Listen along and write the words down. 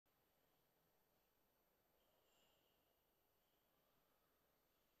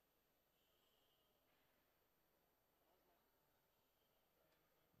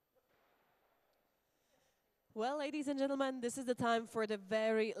Well, ladies and gentlemen, this is the time for the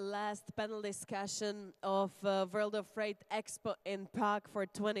very last panel discussion of World of Freight Expo in Prague for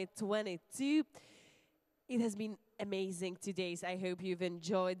 2022. It has been amazing 2 days. I hope you've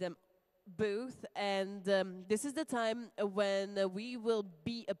enjoyed them both. And this is the time when we will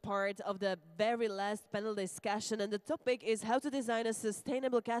be a part of the very last panel discussion. And the topic is how to design a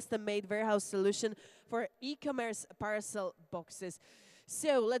sustainable custom-made warehouse solution for e-commerce parcel boxes.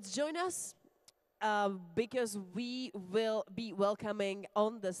 So let's join us. Because we will be welcoming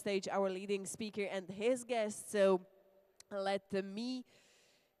on the stage our leading speaker and his guests. So let me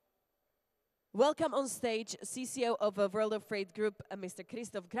welcome on stage CCO of World of Freight Group, Mr.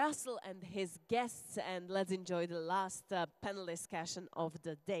 Christoph Grassl, and his guests. And let's enjoy the last panel discussion of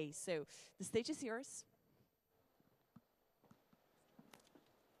the day. So the stage is yours.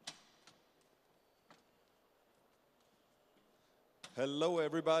 Hello,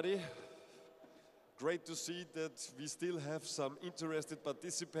 everybody. Great to see that we still have some interested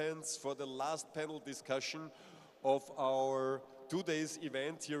participants for the last panel discussion of our 2 days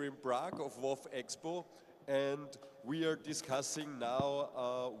event here in Prague of WOF EXPO. And we are discussing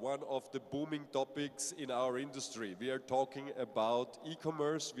now one of the booming topics in our industry. We are talking about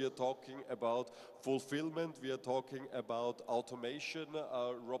e-commerce, we are talking about fulfillment, we are talking about automation,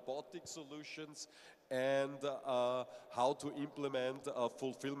 robotic solutions, and how to implement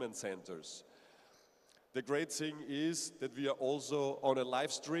fulfillment centers. The great thing is that we are also on a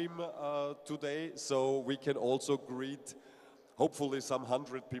live stream today, so we can also greet hopefully some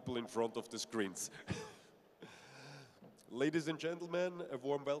 100 people in front of the screens. Ladies and gentlemen, a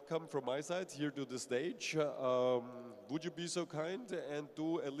warm welcome from my side here to the stage. Would you be so kind and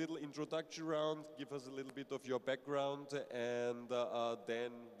do a little introduction round, give us a little bit of your background, and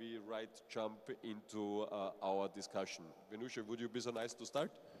then we jump into our discussion. Venusha, would you be so nice to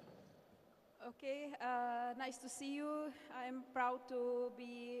start? Okay, nice to see you. I'm proud to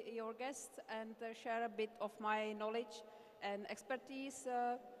be your guest and share a bit of my knowledge and expertise.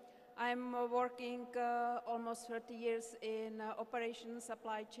 I'm working almost 30 years in operations,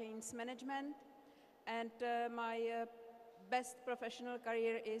 supply chains management, and my best professional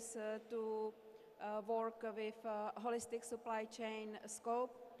career is to work with holistic supply chain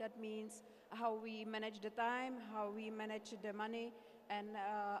scope. That means how we manage the time, how we manage the money, and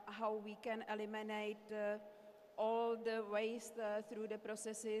how we can eliminate all the waste through the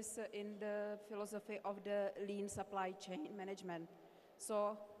processes in the philosophy of the lean supply chain management.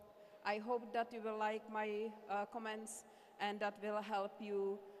 So I hope that you will like my comments and that will help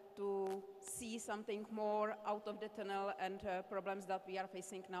you to see something more out of the tunnel and problems that we are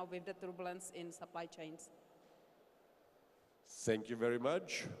facing now with the turbulence in supply chains. Thank you very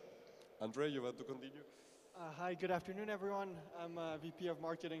much. Andre, you want to continue? Hi, good afternoon, everyone. I'm VP of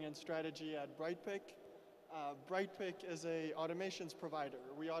Marketing and Strategy at Brightpick. Brightpick is an automations provider.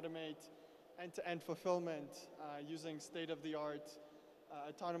 We automate end-to-end fulfillment using state-of-the-art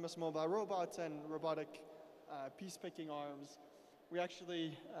autonomous mobile robots and robotic piece-picking arms. We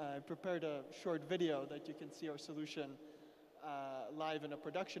actually prepared a short video that you can see our solution live in a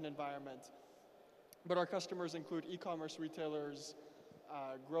production environment. But our customers include e-commerce retailers,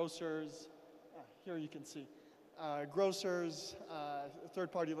 grocers, here you can see, grocers,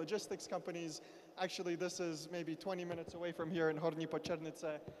 third-party logistics companies. Actually, this is maybe 20 minutes away from here in Horní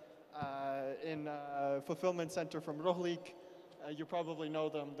Počernice, in a fulfillment center from Rohlík. You probably know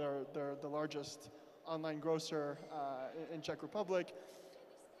them. They're the largest online grocer in Czech Republic.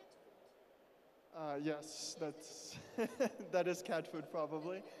 Yes, that is cat food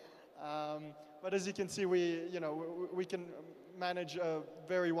probably. But as you can see, we can manage a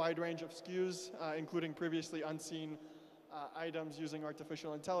very wide range of SKUs, including previously unseen items using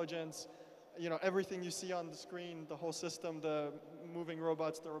artificial intelligence. Everything you see on the screen, the whole system, the moving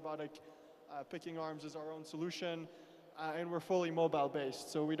robots, the robotic picking arms is our own solution. And we're fully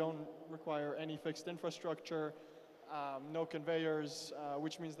mobile-based, so we don't require any fixed infrastructure, no conveyors,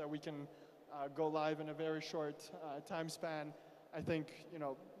 which means that we can go live in a very short time span. I think,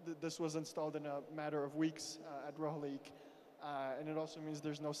 this was installed in a matter of weeks at Rohlík. And it also means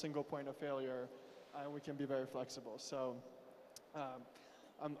there's no single point of failure, and we can be very flexible. So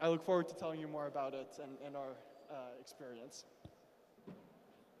I look forward to telling you more about it and our experience.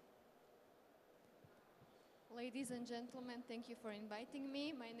 Ladies and gentlemen, thank you for inviting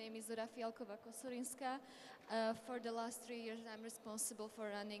me. My name is Zora Fialková-Kosorinska. For the last 3 years, I'm responsible for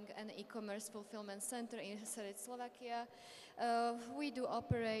running an e-commerce fulfillment center in Sereď, Slovakia. We do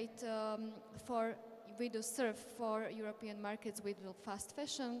operate we do serve 4 European markets with fast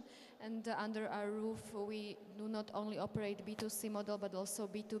fashion, and under our roof we do not only operate B2C model but also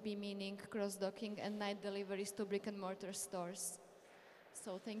B2B, meaning cross-docking and night deliveries to brick and mortar stores.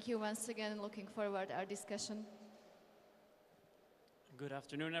 So thank you once again, looking forward to our discussion. Good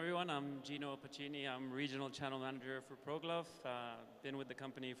afternoon, everyone. I'm Gino Pacini. I'm Regional Channel Manager for ProGlove. Been with the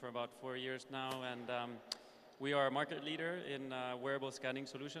company for about 4 years now, and we are a market leader in wearable scanning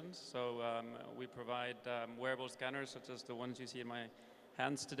solutions. So we provide wearable scanners, such as the ones you see in my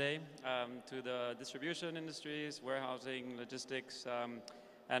hands today, to the distribution industries, warehousing, logistics,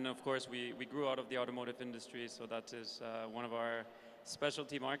 and of course we grew out of the automotive industry, so that is one of our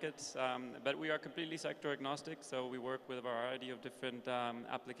specialty markets, but we are completely sector agnostic, so we work with a variety of different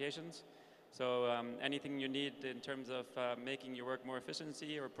applications. So anything you need in terms of making your work more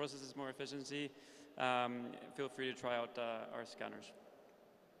efficiency or processes more efficiency, feel free to try out our scanners.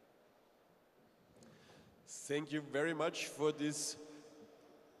 Thank you very much for this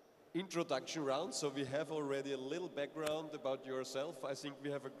introduction round. So we have already a little background about yourself. I think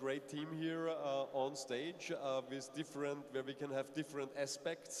we have a great team here on stage with different, where we can have different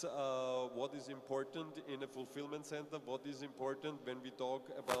aspects. What is important in a fulfillment center? What is important when we talk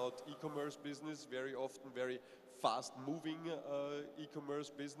about e-commerce business? Very often very fast-moving e-commerce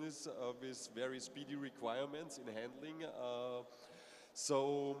business with very speedy requirements in handling.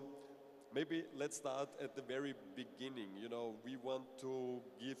 So maybe let's start at the very beginning. You know, we want to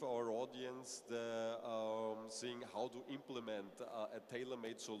give our audience the seeing how to implement a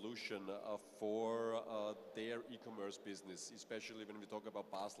tailor-made solution for their e-commerce business, especially when we talk about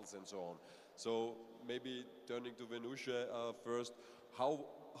parcels and so on. So maybe turning to Venusha first,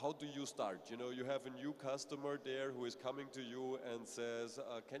 how do you start? You know, you have a new customer there who is coming to you and says,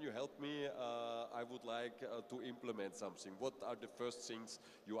 can you help me? I would like to implement something. What are the first things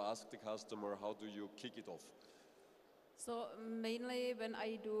you ask the customer? How do you kick it off? So mainly when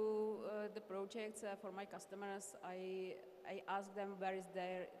I do the projects for my customers, I ask them where is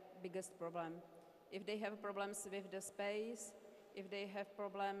their biggest problem. If they have problems with the space, if they have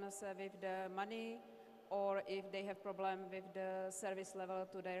problems with the money, or if they have problem with the service level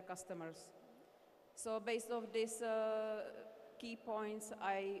to their customers. So based on these key points,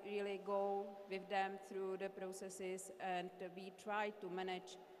 I really go with them through the processes, and we try to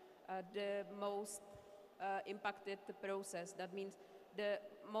manage the most impacted process. That means the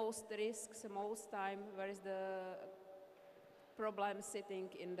most risks, most time, where is the problem sitting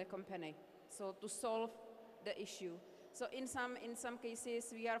in the company. So to solve the issue. So in some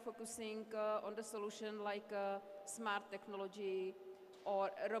cases we are focusing on the solution like smart technology or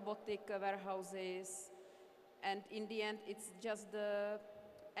robotic warehouses, and in the end it's just the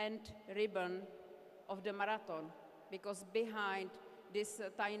end ribbon of the marathon, because behind this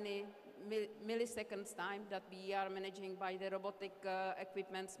tiny milliseconds time that we are managing by the robotic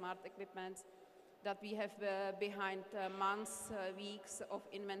equipment, smart equipment, that we have behind months, weeks of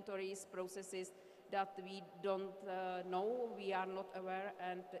inventories, processes that we don't know, we are not aware,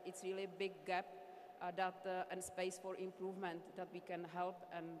 and it's really a big gap and space for improvement that we can help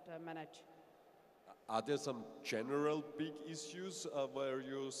and manage. Are there some general big issues where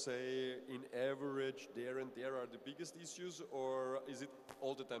you say in average there and there are the biggest issues, or is it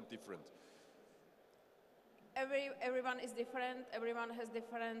all the time different? Everyone is different, everyone has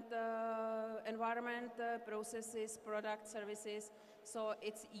different environment, processes, products, services, so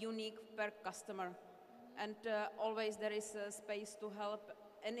it's unique per customer. And always there is space to help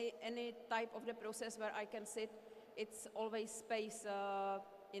any type of the process where I can sit. It's always space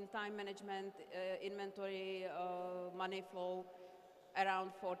in time management, inventory, money flow,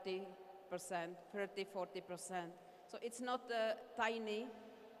 around 40%, 30–40%. So it's not tiny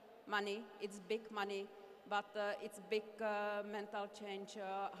money, it's big money, but it's big mental change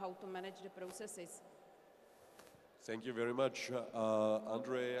how to manage the processes. Thank you very much.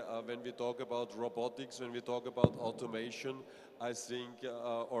 Andre, when we talk about robotics, when we talk about automation, I think,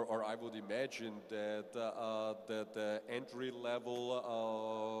 or I would imagine that the entry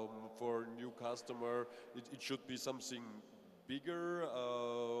level for new customer, it should be something bigger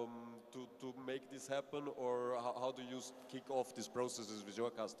to make this happen, or how do you kick off these processes with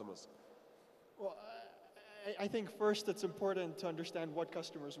your customers? Well, I think first it's important to understand what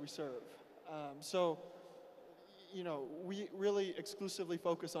customers we serve. So, you know, we really exclusively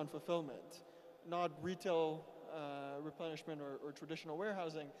focus on fulfillment, not retail replenishment or traditional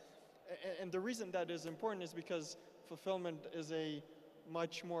warehousing. And the reason that is important is because fulfillment is a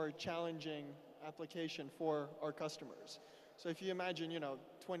much more challenging application for our customers. So if you imagine,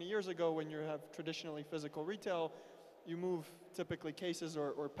 20 years ago when you have traditionally physical retail, you move typically cases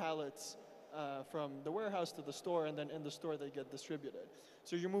or pallets from the warehouse to the store, and then in the store they get distributed.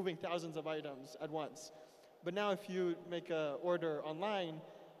 So you're moving thousands of items at once. But now if you make an order online,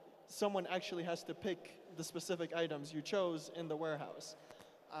 someone actually has to pick the specific items you chose in the warehouse.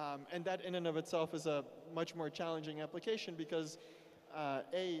 And that in and of itself is a much more challenging application because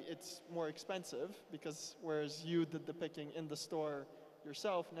A, it's more expensive because whereas you did the picking in the store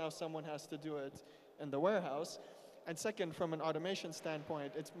yourself, now someone has to do it in the warehouse. And second, from an automation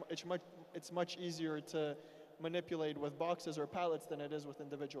standpoint, it's much easier to manipulate with boxes or pallets than it is with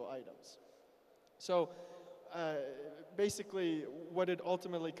individual items. So basically, what it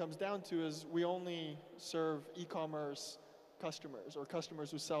ultimately comes down to is we only serve e-commerce customers or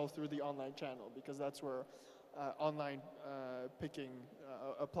customers who sell through the online channel because that's where online picking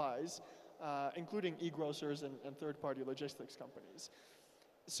applies, including e-grocers and third-party logistics companies.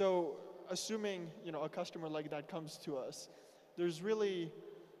 So assuming a customer like that comes to us, there's really,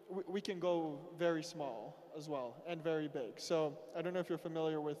 we can go very small as well and very big. So I don't know if you're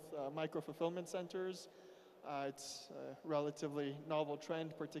familiar with micro-fulfillment centers. It's a relatively novel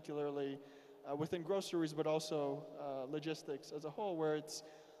trend, particularly within groceries, but also logistics as a whole, where it's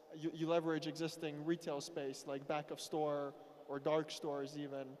you leverage existing retail space like back of store or dark stores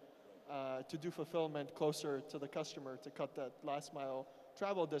even to do fulfillment closer to the customer to cut that last mile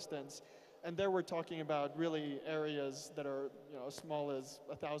travel distance. And there we're talking about really areas that are as small as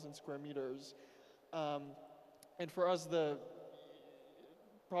 1,000 square meters. And for us,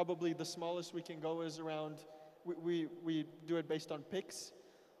 probably the smallest we can go is around, we do it based on picks.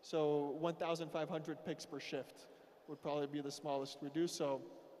 So 1,500 picks per shift would probably be the smallest we do. So,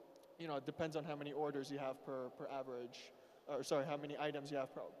 it depends on how many orders you have per average, or sorry, how many items you have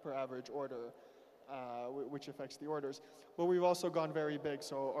per average order, which affects the orders. But we've also gone very big.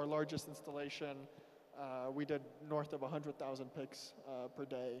 So our largest installation, we did north of 100,000 picks per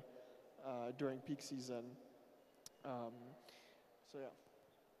day during peak season. So yeah.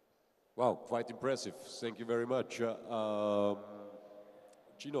 Wow, quite impressive. Thank you very much.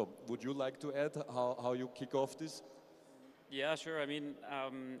 Gino, would you like to add how you kick off this? Yeah, sure. I mean,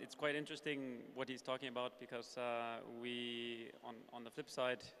 it's quite interesting what he's talking about because we, on the flip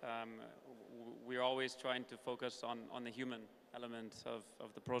side, we're always trying to focus on the human element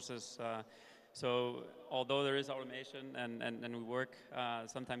of the process. So although there is automation and we work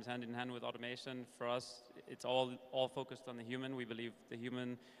sometimes hand in hand with automation, for us, it's all focused on the human. We believe the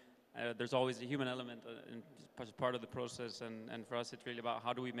human, there's always a human element as part of the process. And for us, it's really about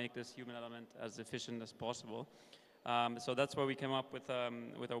how do we make this human element as efficient as possible. So that's where we came up with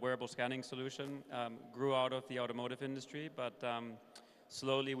a wearable scanning solution. Grew out of the automotive industry, but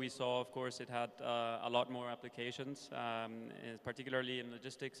slowly we saw, of course, it had a lot more applications, particularly in the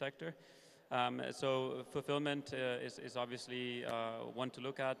logistics sector. So fulfillment is obviously one to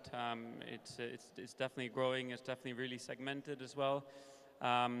look at. It's definitely growing. It's definitely really segmented as well.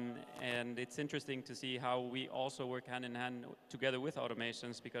 And it's interesting to see how we also work hand in hand together with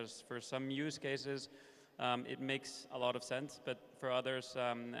automations, because for some use cases, it makes a lot of sense, but for others,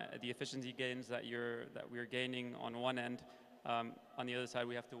 the efficiency gains that we're gaining on one end, on the other side,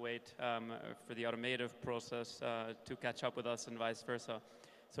 we have to wait for the automative process to catch up with us and vice versa.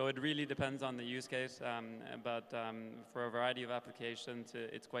 So it really depends on the use case, but for a variety of applications,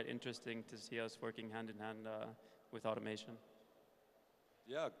 it's quite interesting to see us working hand in hand with automation.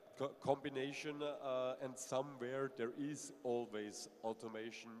 Yeah, combination, and somewhere there is always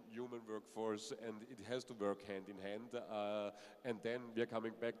automation, human workforce, and it has to work hand in hand. And then we are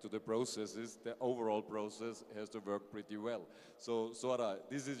coming back to the processes. The overall process has to work pretty well. So, Sora,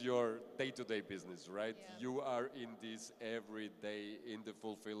 this is your day-to-day business, right? Yeah. You are in this every day in the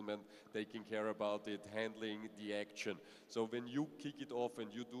fulfillment, taking care about it, handling the action. So when you kick it off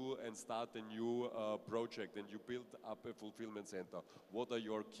and you do and start a new project and you build up a fulfillment center, what are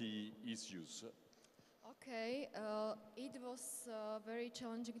your key issues? Okay, it was very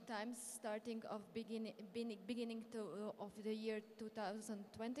challenging times starting of beginning of the year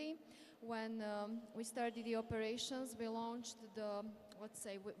 2020 when we started the operations. We launched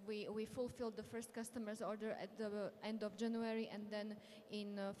we fulfilled the first customer's order at the end of January, and then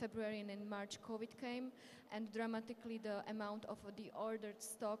in February and in March COVID came, and dramatically the amount of the ordered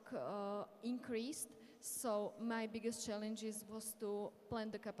stock increased. So my biggest challenges was to plan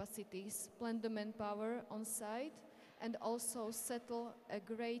the capacities, plan the manpower on site, and also settle a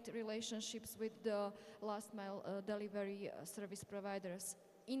great relationships with the last mile delivery service providers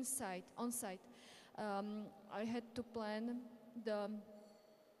on site. I had to plan the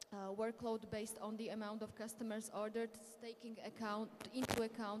workload based on the amount of customers ordered, taking into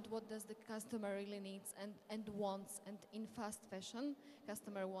account what does the customer really needs and wants. And in fast fashion,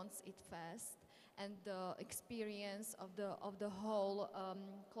 customer wants it fast, and the experience of the whole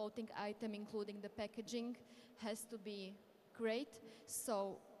clothing item, including the packaging, has to be great.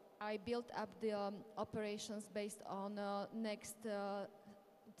 So I built up the operations based on next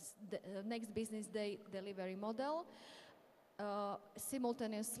business day delivery model.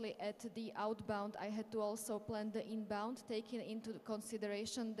 Simultaneously at the outbound, I had to also plan the inbound, taking into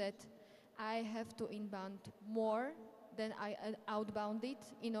consideration that I have to inbound more than I outbound it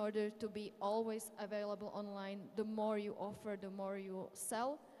in order to be always available online. The more you offer, the more you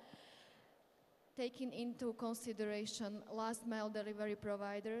sell. Taking into consideration last mile delivery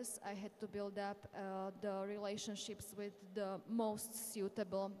providers, I had to build up the relationships with the most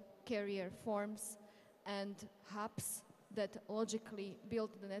suitable carrier forms and hubs that logically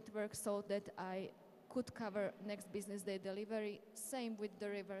built the network so that I could cover next business day delivery. Same with the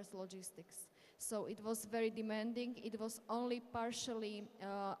reverse logistics. So it was very demanding. It was only partially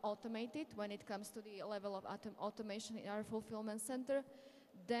automated when it comes to the level of automation in our fulfillment center.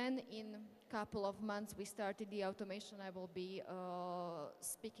 Then in a couple of months we started the automation. I will be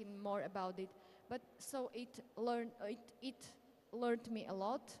speaking more about it. But so it learned me a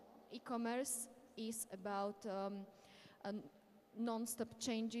lot. E-commerce is about non-stop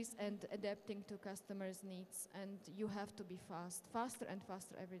changes and adapting to customers' needs, and you have to be faster and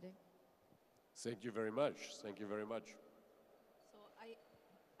faster every day. Thank you very much. Thank you very much. So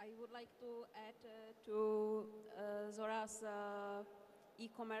I would like to add to Zora's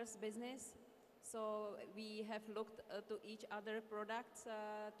e-commerce business. So we have looked to each other products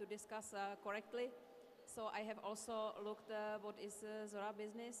to discuss correctly. So I have also looked what is Zora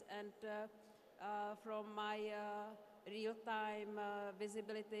business, and from my real-time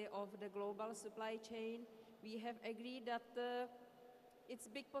visibility of the global supply chain, we have agreed that it's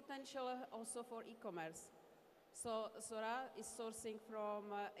big potential also for e-commerce. So Zora is sourcing from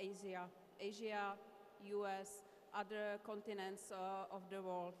Asia, US, other continents of the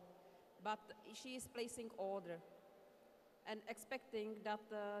world. But she is placing order and expecting that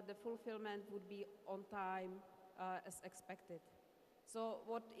the fulfillment would be on time as expected. So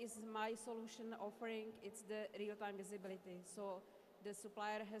what is my solution offering? It's the real-time visibility. So the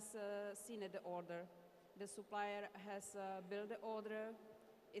supplier has seen the order. The supplier has built the order.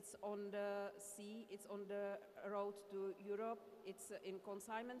 It's on the sea, it's on the road to Europe, it's in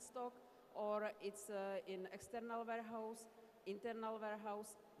consignment stock, or it's in external warehouse, internal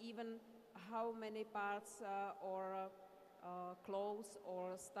warehouse, even how many parts or clothes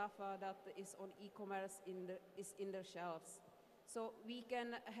or stuff that is on e-commerce is in the shelves. So we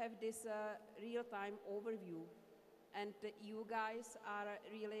can have this real-time overview, and you guys are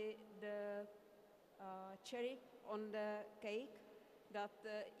really the cherry on the cake, that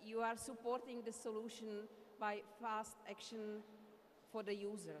you are supporting the solution by fast action for the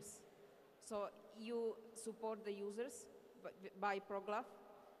users. So you support the users by ProGlove,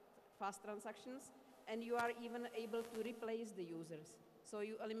 fast transactions, and you are even able to replace the users. So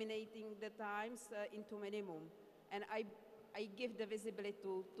you eliminating the times into minimum. And I give the visibility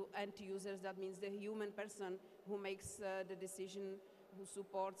to end users. That means the human person who makes the decision, who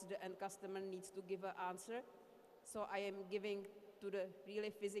supports the end customer needs to give an answer. So I am giving to the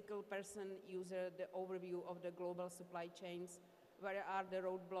really physical person, user, the overview of the global supply chains. Where are the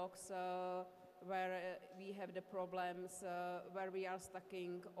roadblocks, where we have the problems, where we are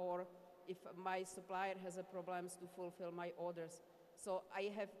stucking, or if my supplier has a problems to fulfill my orders. So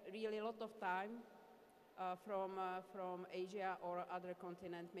I have really a lot of time from Asia or other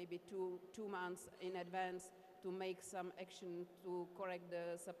continent, maybe two months in advance, to make some action to correct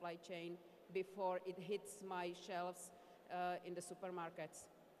the supply chain before it hits my shelves in the supermarkets.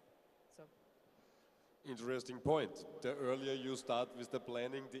 So. Interesting point. The earlier you start with the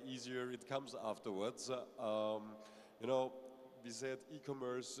planning, the easier it comes afterwards. You know, we said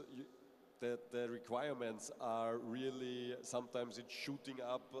e-commerce, that the requirements are really, sometimes it's shooting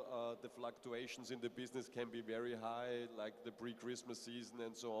up, the fluctuations in the business can be very high, like the pre-Christmas season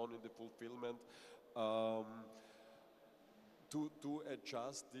and so on in the fulfillment. To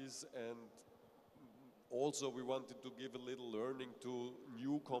adjust this, and also we wanted to give a little learning to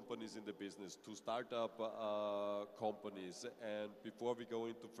new companies in the business, to startup companies. And before we go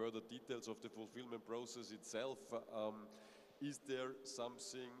into further details of the fulfillment process itself, is there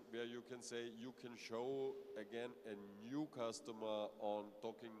something where you can say you can show again a new customer, on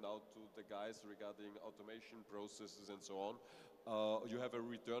talking now to the guys regarding automation processes and so on, you have a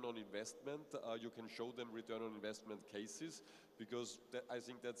return on investment. You can show them return on investment cases, because I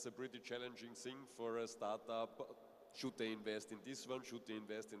think that's a pretty challenging thing for a startup. Should they invest in this one? Should they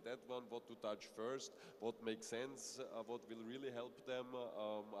invest in that one? What to touch first? What makes sense? What will really help them?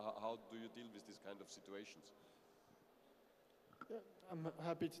 How do you deal with these kind of situations? Yeah, I'm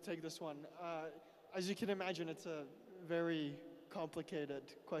happy to take this one. As you can imagine, it's a very complicated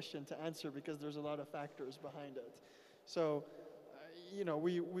question to answer because there's a lot of factors behind it. So, you know,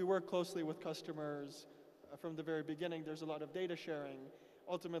 we work closely with customers from the very beginning. There's a lot of data sharing.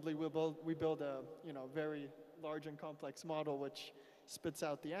 Ultimately, we build a very large and complex model which spits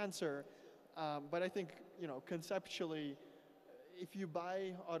out the answer. But I think conceptually, if you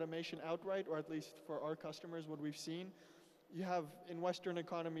buy automation outright, or at least for our customers, what we've seen, you have in Western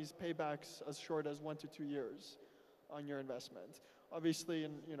economies paybacks as short as 1 to 2 years on your investment. Obviously,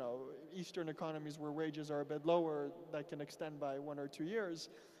 in Eastern economies where wages are a bit lower, that can extend by 1 or 2 years.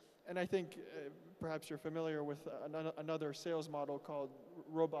 And I think perhaps you're familiar with another sales model called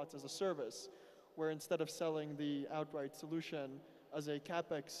robots as a service, where instead of selling the outright solution as a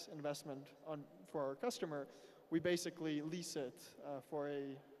CapEx investment for our customer, we basically lease it for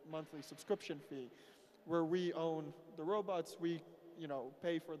a monthly subscription fee, where we own the robots, we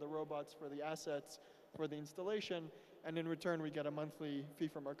pay for the robots, for the assets, for the installation, and in return we get a monthly fee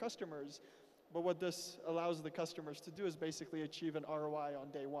from our customers. But what this allows the customers to do is basically achieve an ROI on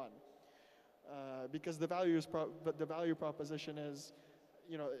day one, because the value proposition is,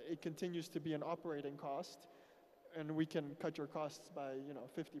 it continues to be an operating cost, and we can cut your costs by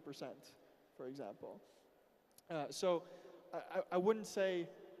 50%, for example. So I wouldn't say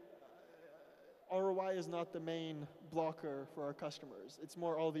ROI is not the main blocker for our customers. It's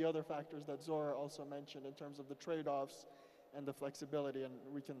more all the other factors that Zora also mentioned in terms of the trade-offs and the flexibility, and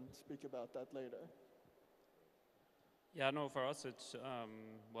we can speak about that later. Yeah, no, for us it's,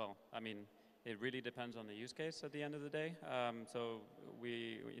 well, I mean, it really depends on the use case at the end of the day. So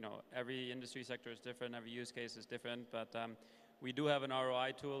every industry sector is different, every use case is different, but we do have an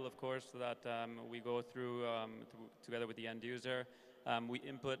ROI tool, of course, that we go through together with the end user. We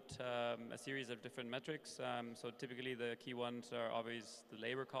input a series of different metrics. So typically the key ones are always the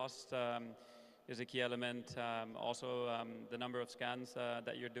labor cost is a key element. Also the number of scans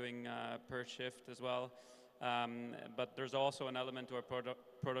that you're doing per shift as well. But there's also an element to our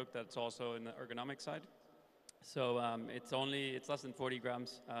product that's also in the ergonomic side. So it's less than 40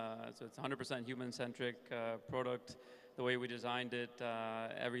 grams. So it's 100% human-centric product. The way we designed it,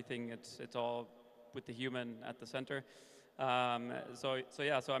 everything, it's all with the human at the center. So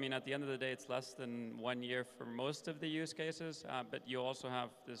I mean, at the end of the day, it's less than 1 year for most of the use cases, but you also have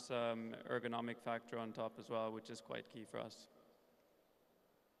this ergonomic factor on top as well, which is quite key for us.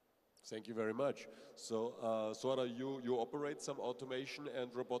 Thank you very much. So, Zora, you operate some automation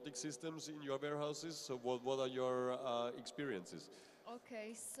and robotic systems in your warehouses. So what are your experiences?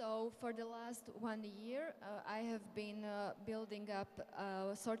 Okay, so for the last 1 year, I have been building up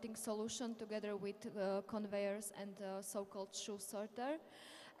a sorting solution together with conveyors and so-called shoe sorter.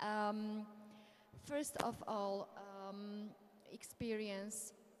 First of all,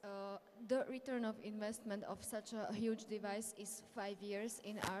 experience. The return of investment of such a huge device is 5 years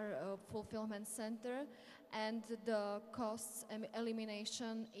in our fulfillment center, and the costs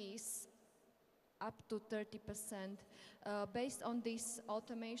elimination is up to 30%. Based on this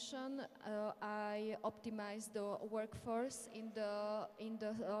automation, I optimized the workforce in the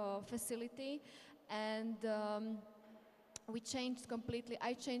facility, and I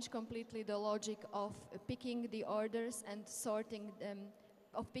changed completely the logic of picking the orders and sorting them,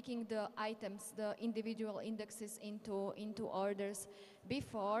 of picking the items, the individual indexes into orders.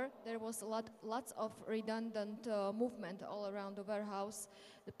 Before, there was lots of redundant movement all around the warehouse.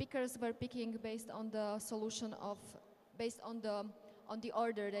 The pickers were picking based on the solution based on the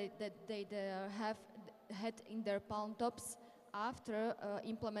order that they had in their palm tops. After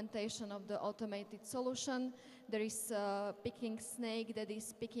implementation of the automated solution, there is a picking snake that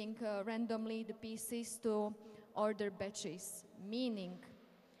is picking randomly the pieces to order batches, meaning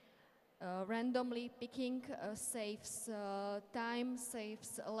randomly picking saves time,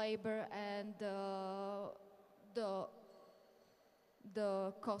 saves labor, and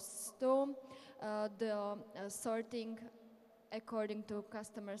the costs too. The sorting according to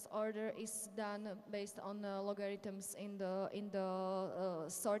customer's order is done based on logarithms in the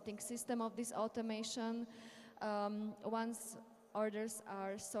sorting system of this automation. Once orders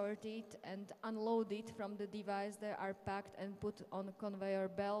are sorted and unloaded from the device, they are packed and put on conveyor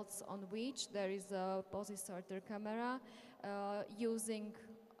belts, on which there is a POSI sorter camera. Using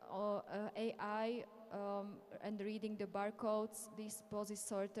AI and reading the barcodes. This POSI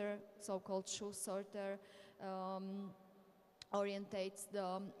sorter, so-called shoe sorter, orientates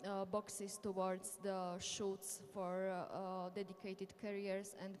the boxes towards the chutes for dedicated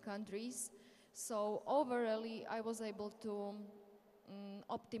carriers and countries. So overall, I was able to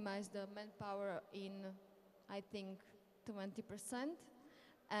optimize the manpower in, I think, 20%.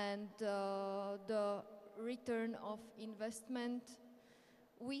 And the return of investment,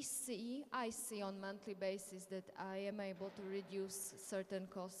 I see on monthly basis that I am able to reduce certain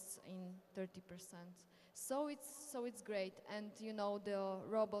costs in 30%. So it's great, and you know, the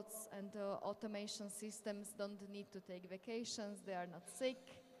robots and the automation systems don't need to take vacations, they are not sick.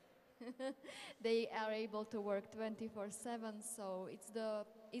 They are able to work 24/7, so it's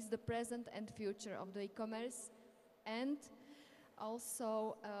the present and future of the e-commerce. And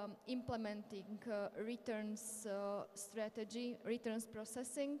also implementing returns strategy, returns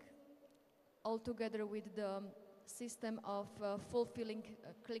processing, all together with the system of fulfilling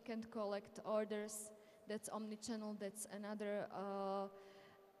click and collect orders. That's omnichannel, that's another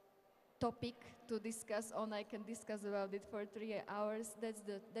topic to discuss on. I can discuss about it for 3 hours. That's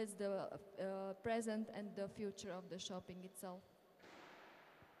the present and the future of the shopping itself.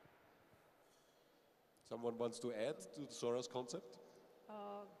 Someone wants to add to Zora's concept?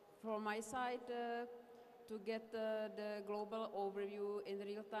 From my side, to get the global overview in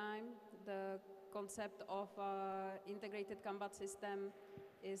real time, the concept of integrated Kanban system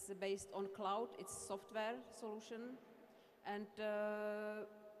is based on cloud. It's software solution, and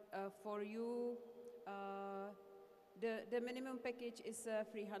for you, the minimum package is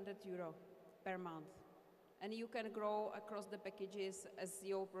 €300 per month, and you can grow across the packages as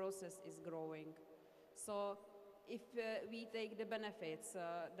your process is growing. So if we take the benefits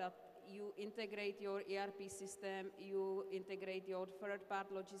that you integrate your ERP system, you integrate your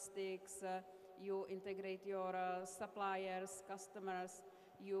third-party logistics, you integrate your suppliers, customers,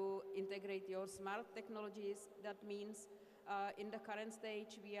 you integrate your smart technologies, that means in the current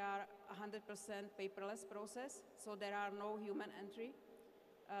stage we are 100% paperless process, so there are no human entry.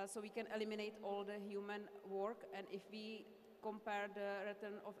 So we can eliminate all the human work, and if we compare the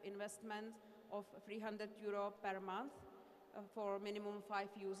return of investment of €300 per month for minimum 5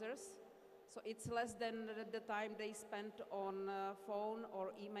 users. So it's less than the time they spend on phone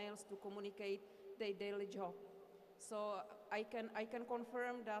or emails to communicate their daily job. So I can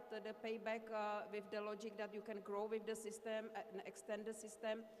confirm that the payback with the logic that you can grow with the system and extend the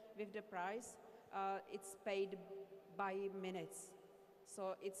system with the price, it's paid by minutes.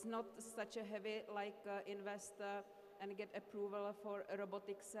 So it's not such a heavy like invest and get approval for a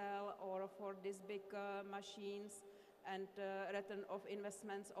robotic cell or for these big machines and return of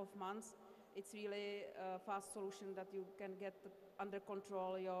investments of months. It's really a fast solution that you can get under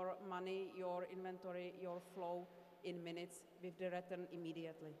control your money, your inventory, your flow in minutes with the return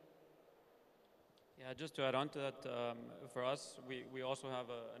immediately. Yeah, just to add on to that, for us, we also have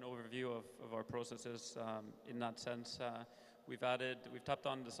an overview of our processes in that sense. We've tapped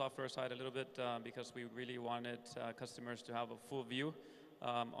on the software side a little bit because we really wanted customers to have a full view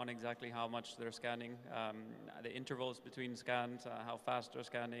on exactly how much they're scanning, the intervals between scans, how fast they're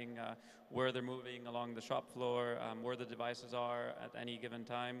scanning, where they're moving along the shop floor, where the devices are at any given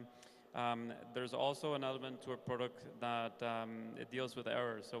time. There's also an element to a product that it deals with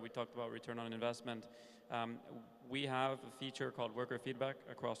errors. So we talked about return on investment. We have a feature called worker feedback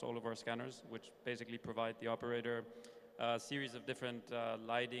across all of our scanners, which basically provide the operator a series of different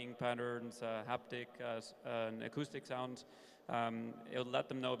lighting patterns, haptic and acoustic sounds. It'll let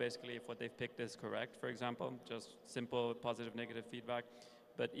them know basically if what they've picked is correct, for example, just simple positive, negative feedback.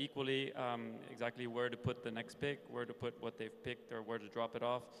 But equally, exactly where to put the next pick, where to put what they've picked, or where to drop it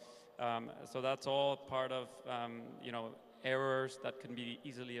off. So that's all part of errors that can be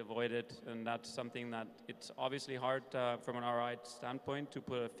easily avoided, and that's something that it's obviously hard from an ROI standpoint to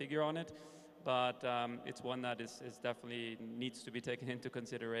put a figure on it, but it's one that is definitely needs to be taken into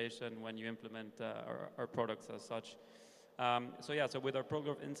consideration when you implement our products as such. So with our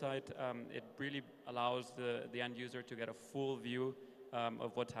ProGlove Insight, it really allows the end user to get a full view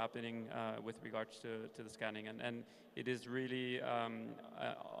of what's happening with regards to the scanning. And it is really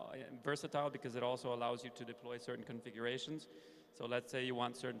versatile because it also allows you to deploy certain configurations. So let's say you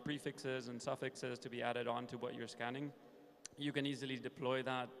want certain prefixes and suffixes to be added on to what you're scanning. You can easily deploy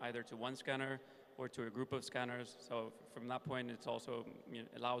that either to one scanner or to a group of scanners. So from that point, it's also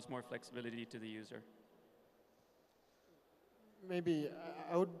allows more flexibility to the user. Maybe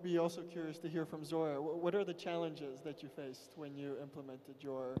I would be also curious to hear from Zora. What are the challenges that you faced when you implemented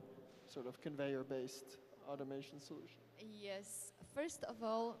your sort of conveyor-based automation solution? Yes, first of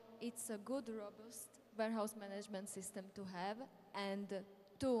all, it's a good, robust warehouse management system to have and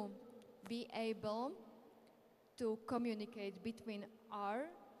to be able to communicate between our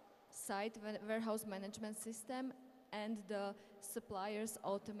site warehouse management system and the supplier's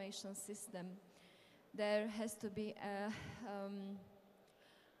automation system. There has to be a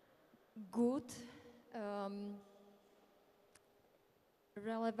good,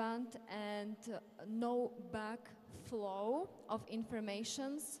 relevant and no backflow of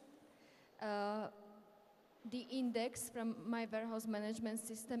informations. The index from my warehouse management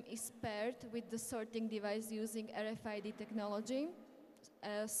system is paired with the sorting device using RFID technology.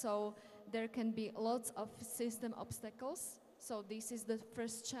 So there can be lots of system obstacles. So this is the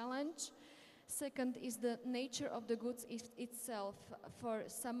first challenge. Second is the nature of the goods itself. For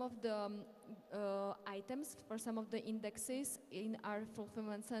some of the items, for some of the indexes in our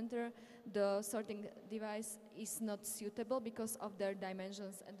fulfillment center, the sorting device is not suitable because of their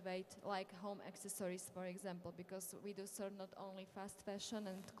dimensions and weight, like home accessories, for example, because we do sort not only fast fashion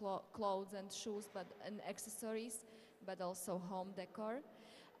and clothes and shoes, and accessories, but also home decor.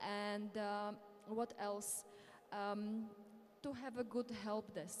 And what else? To have a good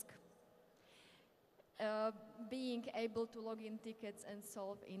help desk. Being able to log in tickets and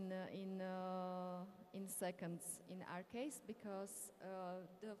solve in seconds in our case, because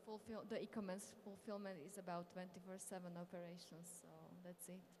the e-commerce fulfillment is about 24/7 operations. So that's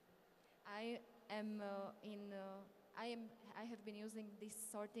it. I have been using this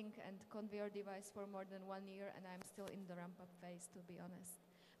sorting and conveyor device for more than 1 year, and I'm still in the ramp-up phase, to be honest.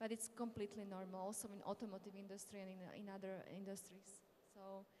 But it's completely normal, also in automotive industry and in other industries.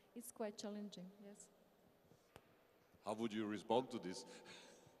 So it's quite challenging. Yes. How would you respond to this?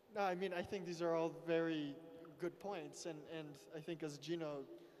 No, I mean, I think these are all very good points, and I think as Gino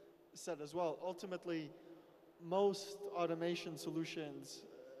said as well, ultimately, most automation solutions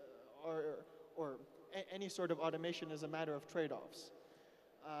or any sort of automation is a matter of trade-offs.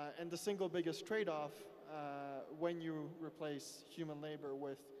 And the single biggest trade-off when you replace human labor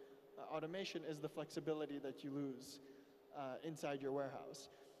with automation is the flexibility that you lose inside your warehouse.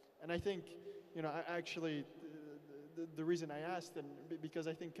 And I think, you know, the reason I asked, and because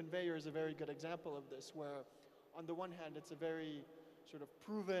I think conveyor is a very good example of this, where on the one hand it's a very sort of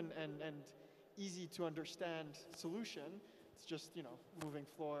proven and easy to understand solution. It's just, you know, moving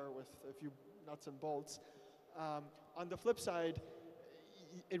floor with a few nuts and bolts. On the flip side,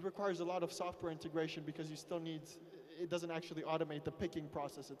 it requires a lot of software integration because you still need, it doesn't actually automate the picking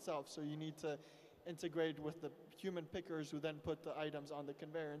process itself. So you need to integrate with the human pickers who then put the items on the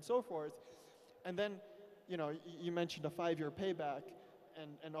conveyor and so forth. And then, you know, you mentioned a 5-year payback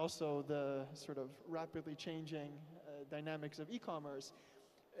and also the sort of rapidly changing dynamics of e-commerce.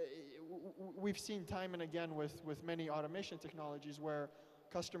 We've seen time and again with many automation technologies where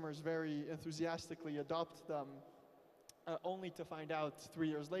customers very enthusiastically adopt them only to find out 3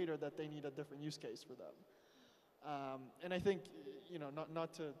 years later that they need a different use case for them. And I think, you know,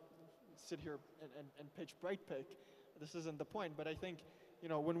 not to sit here and pitch BrightPick, this isn't the point, but I think, you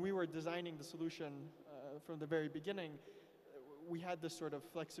know, when we were designing the solution from the very beginning, we had this sort of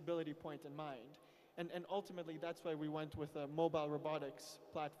flexibility point in mind. And ultimately, that's why we went with a mobile robotics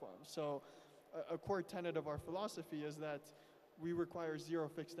platform. So a core tenet of our philosophy is that we require zero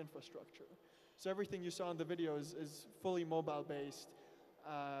fixed infrastructure. So everything you saw in the video is fully mobile-based.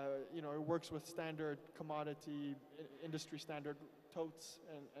 You know, it works with standard commodity, industry standard totes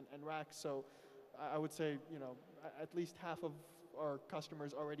and racks. So I would say, you know, at least half of our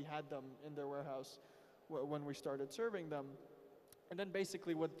customers already had them in their warehouse when we started serving them. And then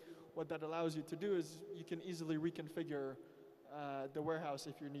basically what that allows you to do is you can easily reconfigure the warehouse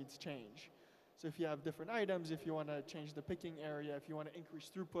if your needs change. So if you have different items, if you want to change the picking area, if you want to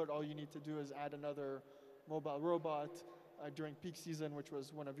increase throughput, all you need to do is add another mobile robot during peak season, which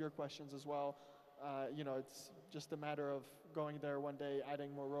was one of your questions as well. You know, it's just a matter of going there one day,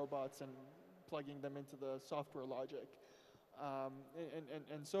 adding more robots and plugging them into the software logic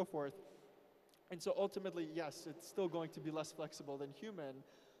and so forth. And so ultimately, yes, it's still going to be less flexible than human,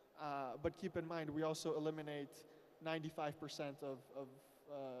 but keep in mind, we also eliminate 95% of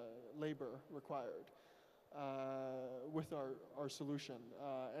labor required with our solution.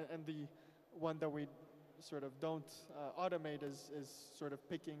 And the one that we sort of don't automate is sort of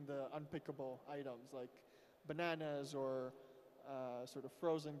picking the unpickable items like bananas or sort of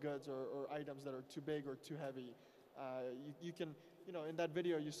frozen goods or items that are too big or too heavy. You can, you know, in that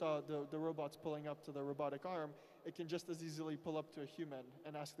video you saw the robots pulling up to the robotic arm. It can just as easily pull up to a human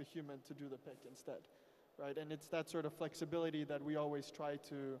and ask the human to do the pick instead, right? And it's that sort of flexibility that we always try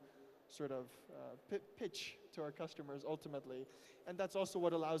to sort of pitch to our customers ultimately. And that's also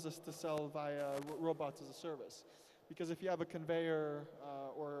what allows us to sell via robots as a service. Because if you have a conveyor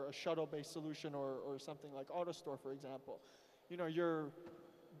or a shuttle-based solution or something like AutoStore, for example, you're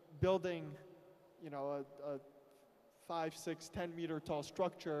building, a 5, 6, 10 meter tall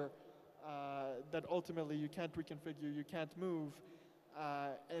structure that ultimately you can't reconfigure, you can't move,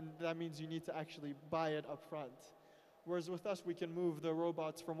 and that means you need to actually buy it up front. Whereas with us, we can move the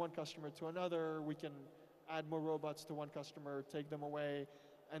robots from one customer to another, we can add more robots to one customer, take them away,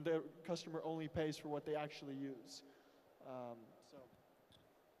 and the customer only pays for what they actually use.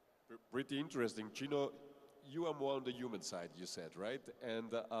 Pretty interesting. Gino, you are more on the human side, you said, right?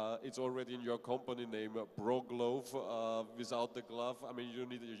 And it's already in your company name, ProGlove, without the glove. I mean, you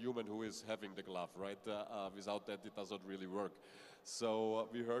need a human who is having the glove, right? Without that, it does not really work. So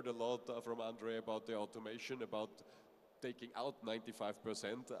we heard a lot from Andre about the automation, about taking out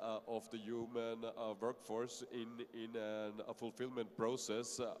 95% of the human workforce in a fulfillment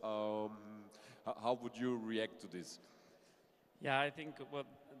process. How would you react to this? Yeah, I think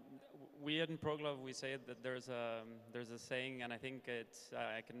we in ProGlove, we say that there's a saying, and I think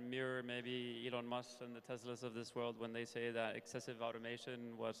I can mirror maybe Elon Musk and the Teslas of this world when they say that excessive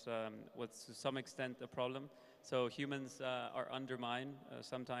automation was to some extent a problem. So humans are undermined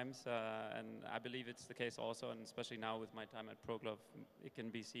sometimes, and I believe it's the case also, and especially now with my time at ProGlove, it can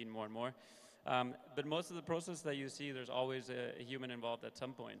be seen more and more. But most of the process that you see, there's always a human involved at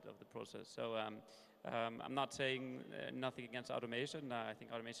some point of the process. So I'm not saying nothing against automation. I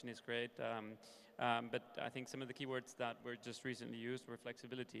think automation is great. But I think some of the keywords that were just recently used were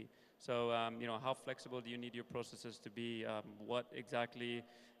flexibility. So, how flexible do you need your processes to be? What exactly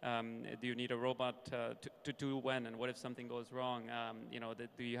do you need a robot to do when? And what if something goes wrong?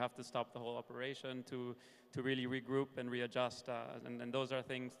 Do you have to stop the whole operation to really regroup and readjust? And those are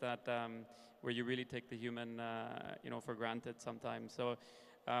things that where you really take the human, for granted sometimes. So.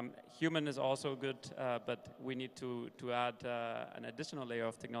 Human is also good, but we need to add an additional layer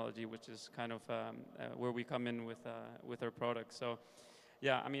of technology, which is kind of where we come in with our products. So,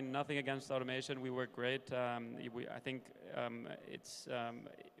 yeah, I mean, nothing against automation. We work great. I think it's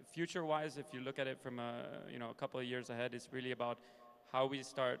future-wise. If you look at it from a couple of years ahead, it's really about how we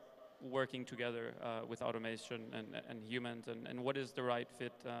start working together with automation and humans, and what is the right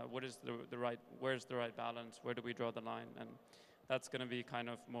fit? What is where's the right balance? Where do we draw the line? And that's going to be kind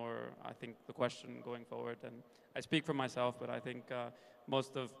of more, I think, the question going forward. And I speak for myself, but I think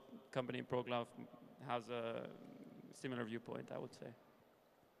most of company ProGlove has a similar viewpoint, I would say.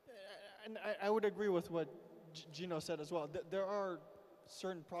 And I would agree with what Gino said as well. There are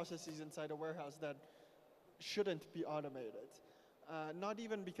certain processes inside a warehouse that shouldn't be automated. Not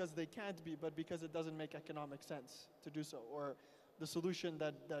even because they can't be, but because it doesn't make economic sense to do so, or the solution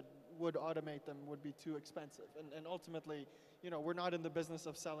that would automate them would be too expensive. And ultimately, we're not in the business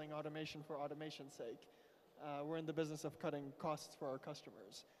of selling automation for automation's sake. We're in the business of cutting costs for our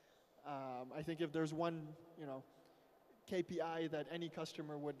customers. I think if there's one, KPI that any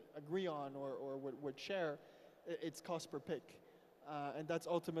customer would agree on or would share, it's cost per pick. And that's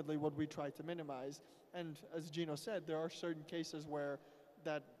ultimately what we try to minimize. And as Gino said, there are certain cases where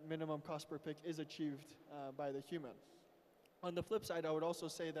that minimum cost per pick is achieved by the human. On the flip side, I would also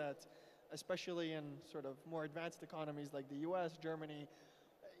say that, especially in sort of more advanced economies like the US, Germany,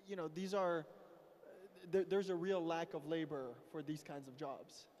 there's a real lack of labor for these kinds of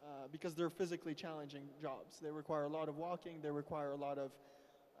jobs because they're physically challenging jobs. They require a lot of walking, they require a lot of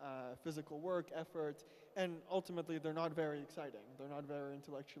physical work, effort, and ultimately they're not very exciting. They're not very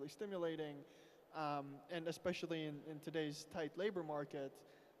intellectually stimulating, and especially in today's tight labor market,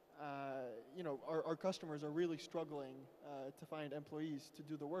 our customers are really struggling to find employees to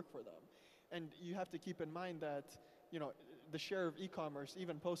do the work for them. And you have to keep in mind that, the share of e-commerce,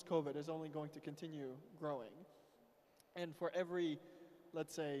 even post-COVID, is only going to continue growing. And for every,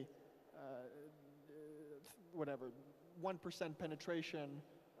 let's say, 1% penetration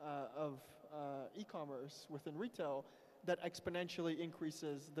of e-commerce within retail, that exponentially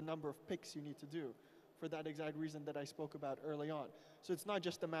increases the number of picks you need to do for that exact reason that I spoke about early on. So it's not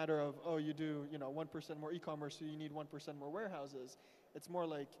just a matter of, you do 1% more e-commerce, so you need 1% more warehouses. It's more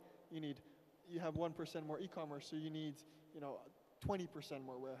like you have 1% more e-commerce, so you need 20%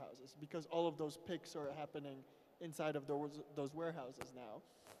 more warehouses, because all of those picks are happening inside of those warehouses now.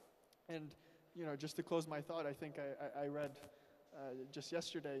 And just to close my thought, I think I read just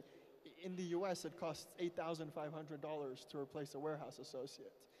yesterday, in the US it costs $8,500 to replace a warehouse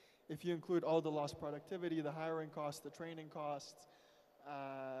associate. If you include all the lost productivity, the hiring costs, the training costs,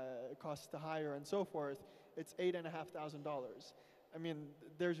 costs to hire and so forth, it's $8,500. I mean,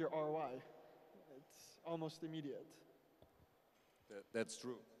 there's your ROI. It's almost immediate. That's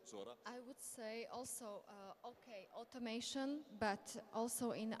true. Sora? I would say also, okay, automation, but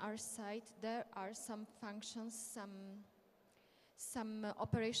also in our site there are some functions, some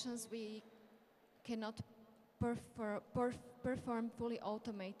operations we cannot perform fully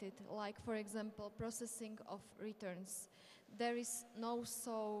automated, like for example processing of returns. There is no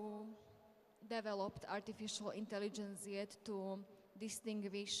so developed artificial intelligence yet to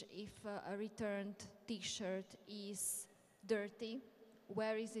distinguish if a returned t-shirt is dirty,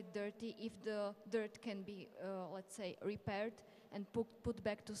 where is it dirty, if the dirt can be, let's say, repaired and put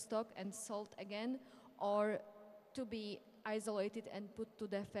back to stock and sold again, or to be isolated and put to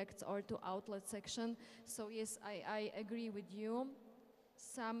defects or to outlet section. So yes, I agree with you.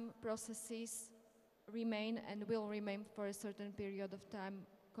 Some processes remain and will remain for a certain period of time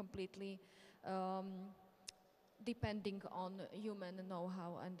completely depending on human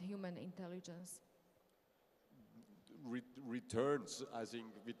know-how and human intelligence. Returns, I think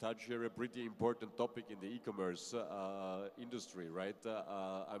we touch here a pretty important topic in the e-commerce industry, right?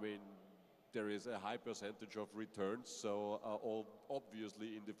 I mean, there is a high percentage of returns, so all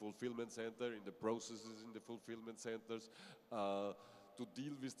obviously in the fulfillment center, in the processes in the fulfillment centers, to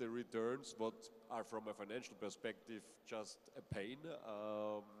deal with the returns, what are from a financial perspective just a pain.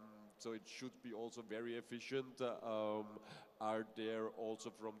 So it should be also very efficient. Are there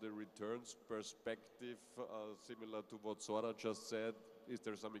also from the returns perspective, similar to what Sora just said, is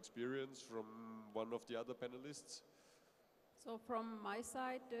there some experience from one of the other panelists? So from my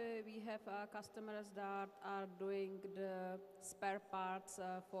side, we have customers that are doing the spare parts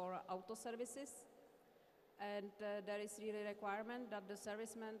for auto services. And there is really a requirement that the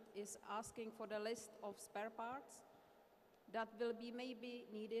serviceman is asking for the list of spare parts that will be maybe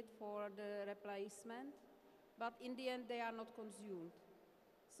needed for the replacement, but in the end they are not consumed.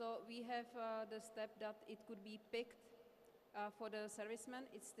 So we have the step that it could be picked for the serviceman.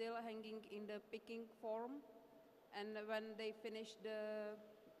 It's still hanging in the picking form, and when they finish the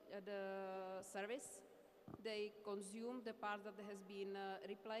service, they consume the part that has been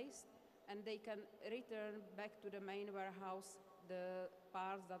replaced, and they can return back to the main warehouse the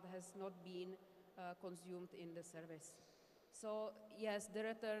parts that has not been consumed in the service. So yes, the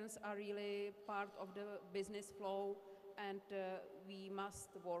returns are really part of the business flow, and we must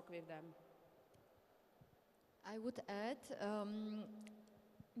work with them. I would add,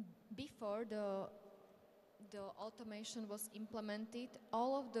 before the automation was implemented,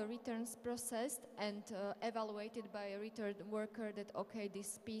 all of the returns processed and evaluated by a return worker that, okay,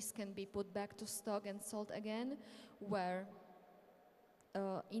 this piece can be put back to stock and sold again, were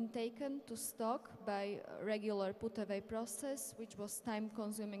intaken to stock by regular put-away process, which was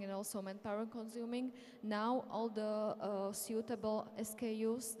time-consuming and also manpower-consuming. Now all the suitable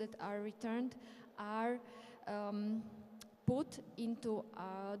SKUs that are returned are put into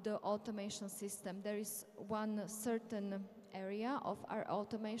the automation system. There is one certain area of our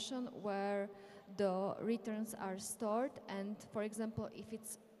automation where the returns are stored, and for example, if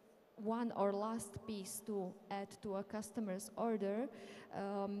it's one or last piece to add to a customer's order,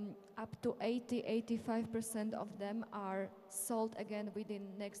 up to 80–85% of them are sold again within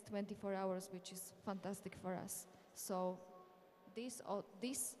next 24 hours, which is fantastic for us. So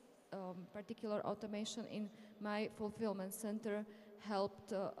this particular automation in my fulfillment center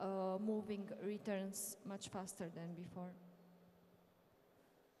helped moving returns much faster than before.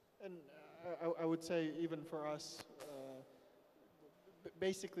 And I would say even for us,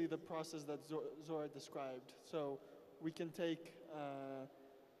 basically the process that Zora described. So we can take,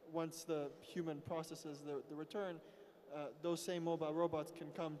 once the human processes the return, those same mobile robots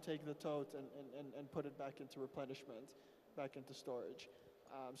can come take the tote and put it back into replenishment, back into storage.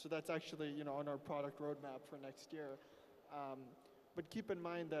 So that's actually, you know, on our product roadmap for next year. But keep in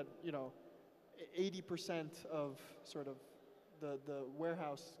mind that, you know, 80% of sort of the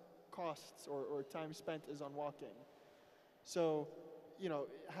warehouse costs or time spent is on walking. So, you know,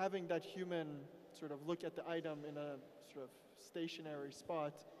 having that human sort of look at the item in a sort of stationary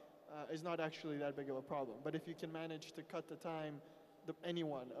spot is not actually that big of a problem. But if you can manage to cut the time,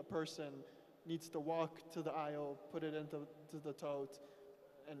 a person needs to walk to the aisle, put it into the tote,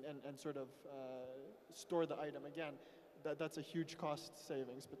 and sort of store the item again, that's a huge cost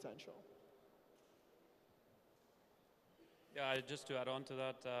savings potential. Yeah, just to add on to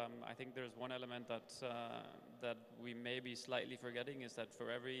that, I think there's one element that we may be slightly forgetting is that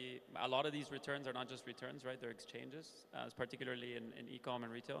a lot of these returns are not just returns, right? They're exchanges, particularly in e-com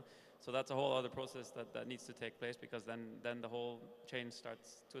and retail. So that's a whole other process that needs to take place, because then the whole chain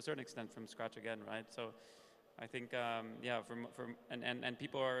starts to a certain extent from scratch again, right? So I think, yeah, and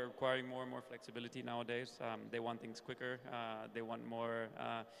people are requiring more and more flexibility nowadays. They want things quicker. They want more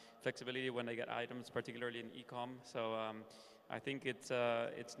flexibility when they get items, particularly in e-com. So I think it's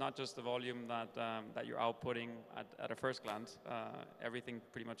not just the volume that you're outputting at a first glance. Everything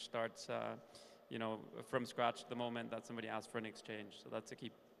pretty much starts, you know, from scratch the moment that somebody asks for an exchange. So that's a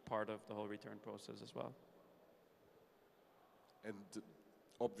key part of the whole return process as well. And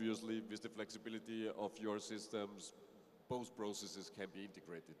obviously, with the flexibility of your systems, both processes can be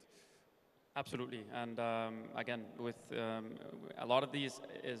integrated. Absolutely, and again, with a lot of these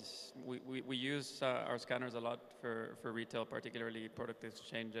is we use our scanners a lot for retail, particularly product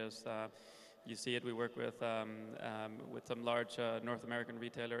exchanges. You see it. We work with some large North American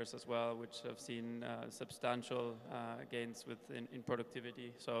retailers as well, which have seen substantial gains in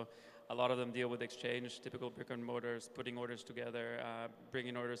productivity. So a lot of them deal with exchange, typical brick and mortars, putting orders together,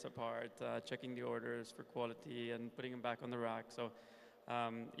 bringing orders apart, checking the orders for quality, and putting them back on the rack. So.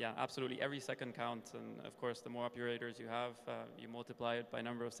 Yeah, absolutely. Every second counts, and of course, the more operators you have, you multiply it by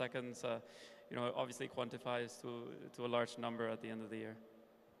number of seconds. You know, it obviously quantifies to a large number at the end of the year.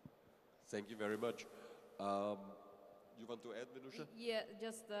 Thank you very much. You want to add, Venusha? Yeah,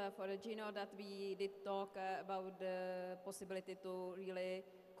 just for Gino, that we did talk about the possibility to really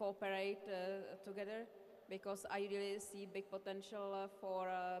cooperate together, because I really see big potential for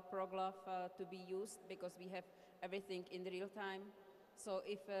ProGlove to be used, because we have everything in real time. So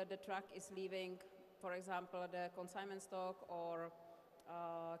if the truck is leaving, for example, the consignment stock or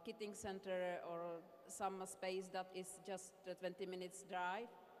kitting center or some space that is just a 20 minutes drive,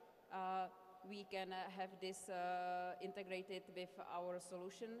 we can have this integrated with our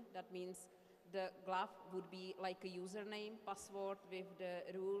solution. That means the glove would be like a username, password with the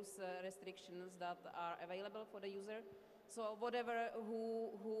rules, restrictions that are available for the user. So whatever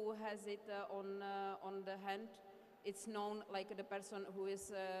who has it on the hand, it's known like the person who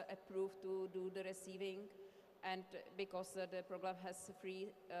is approved to do the receiving, and because the ProGlove has free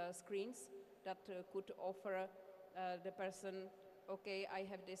screens that could offer the person, okay, I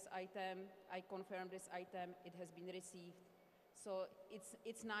have this item, I confirm this item, it has been received. So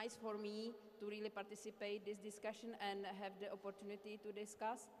it's nice for me to really participate this discussion and have the opportunity to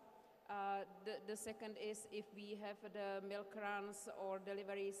discuss. The second is if we have the milk runs or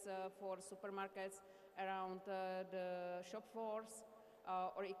deliveries for supermarkets around the shop floors,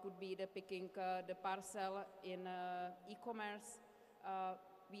 or it could be the picking the parcel in e-commerce.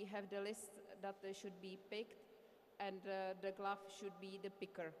 We have the list that they should be picked, and the glove should be the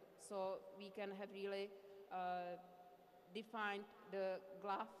picker. So we can have really defined the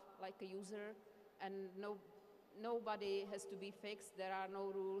glove like a user, and nobody has to be fixed. There are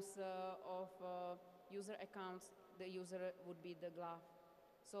no rules of user accounts. The user would be the glove.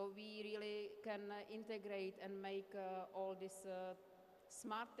 So we really can integrate and make all this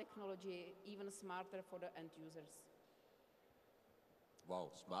smart technology even smarter for the end users.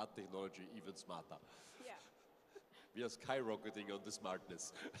 Wow, smart technology, even smarter. Yeah. We are skyrocketing on the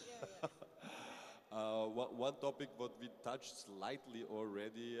smartness. Yeah. One topic what we touched slightly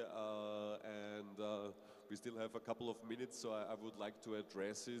already, and we still have a couple of minutes, so I would like to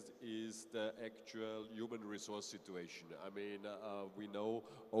address it, is the actual human resource situation. I mean, we know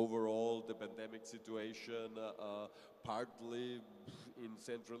overall the pandemic situation, partly in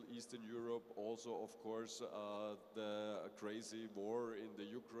Central Eastern Europe, also of course the crazy war in the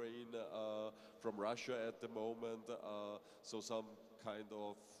Ukraine from Russia at the moment, so some kind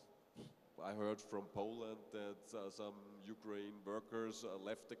of, I heard from Poland that some Ukraine workers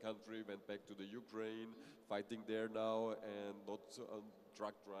left the country, went back to the Ukraine, fighting there now, and not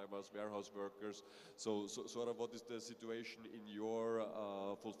truck drivers, warehouse workers. So sort of what is the situation in your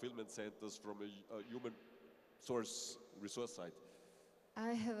fulfillment centers from a human resource side?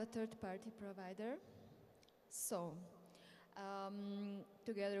 I have a third-party provider. So,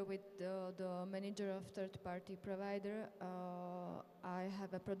 together with the manager of third-party provider, I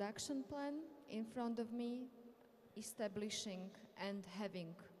have a production plan in front of me, establishing and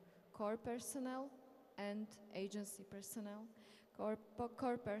having core personnel and agency personnel.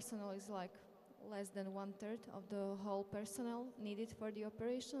 Core personnel is like less than 1/3 of the whole personnel needed for the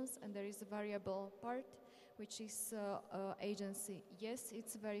operations, and there is a variable part, which is agency. Yes,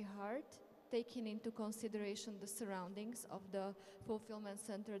 it's very hard, taking into consideration the surroundings of the fulfillment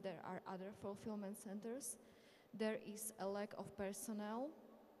center. There are other fulfillment centers. There is a lack of personnel,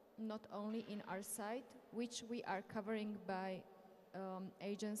 not only in our site, which we are covering by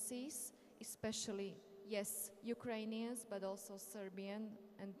agencies, especially, yes, Ukrainians, but also Serbian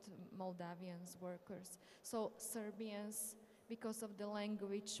and Moldavians workers. So Serbians, because of the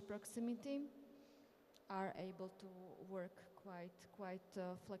language proximity, are able to work quite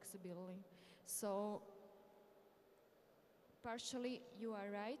flexibly. So partially you are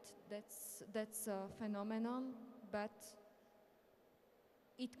right, that's a phenomenon, but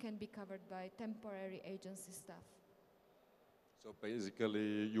it can be covered by temporary agency staff. So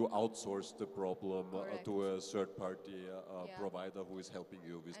basically, you outsource the problem to a third-party provider who is helping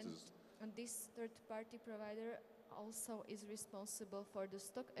you with this. And this third-party provider also is responsible for the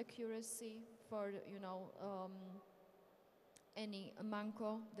stock accuracy, for any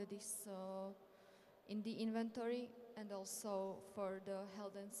manco that is in the inventory, and also for the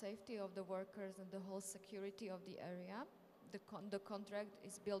health and safety of the workers and the whole security of the area. The contract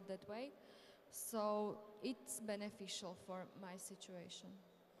is built that way, so it's beneficial for my situation.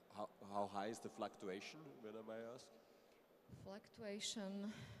 How high is the fluctuation, when I may ask?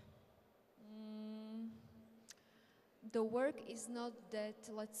 Fluctuation. The work is not that,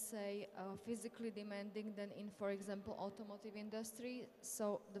 let's say, physically demanding than in, for example, automotive industry,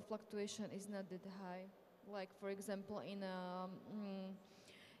 so the fluctuation is not that high. Like, for example, in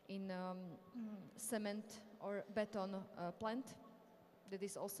cement or beton plant that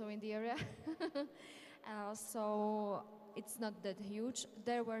is also in the area. So it's not that huge.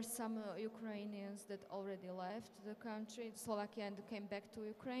 There were some Ukrainians that already left the country, Slovakia, and came back to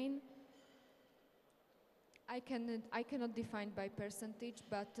Ukraine. I cannot define by percentage,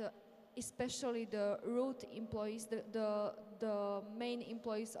 but especially the root employees, the main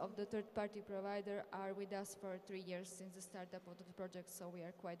employees of the third-party provider are with us for 3 years since the startup of the project, so we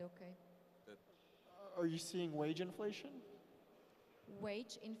are quite okay. Are you seeing wage inflation?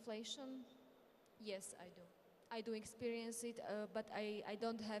 Wage inflation? Yes, I do. I do experience it, but I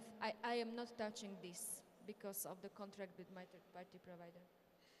don't have, I am not touching this because of the contract with my third-party provider.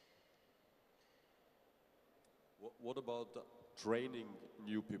 What about training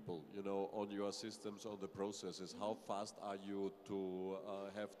new people, on your systems, on the processes? How fast are you to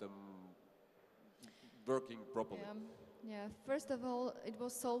have them working properly? Yeah, first of all, it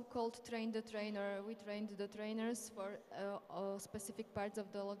was so-called train the trainer. We trained the trainers for specific parts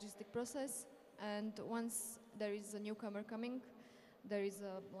of the logistic process, and once there is a newcomer coming, there is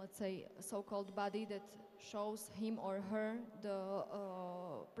a, let's say, a so-called body that shows him or her the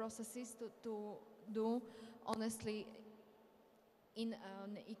processes to do. Honestly, in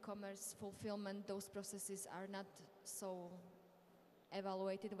an e-commerce fulfillment, those processes are not so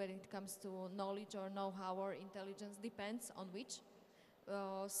evaluated when it comes to knowledge or know-how or intelligence, depends on which.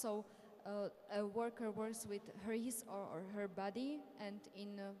 So a worker works with his or her body, and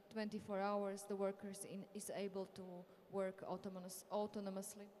in 24 hours the worker is able to work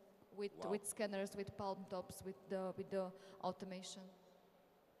autonomously with scanners, with palm tops, with the automation.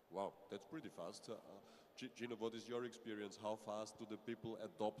 Wow, that's pretty fast. Gino, what is your experience? How fast do the people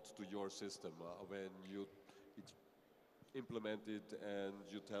adopt to your system when you implement it and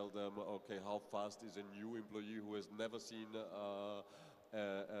you tell them, okay, how fast is a new employee who has never seen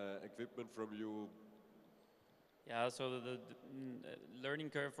equipment from you? Yeah, so the learning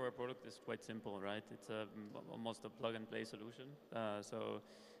curve for a product is quite simple, right? It's almost a plug-and-play solution. So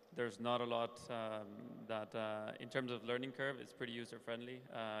there's not a lot in terms of learning curve, it's pretty user-friendly.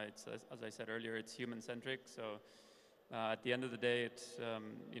 It's, as I said earlier, it's human-centric. So at the end of the day, it's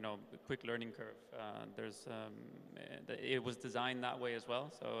a quick learning curve. It was designed that way as well.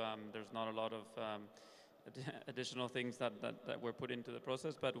 So there's not a lot of additional things that were put into the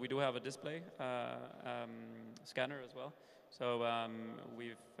process, but we do have a display scanner as well. So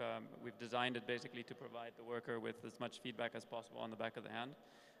we've designed it basically to provide the worker with as much feedback as possible on the back of the hand.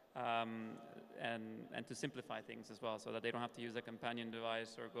 And to simplify things as well, so that they don't have to use a companion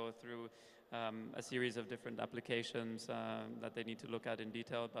device or go through a series of different applications that they need to look at in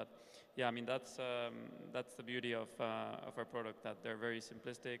detail. But yeah, I mean that's the beauty of our product, that they're very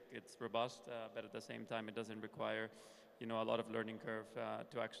simplistic. It's robust, but at the same time, it doesn't require a lot of learning curve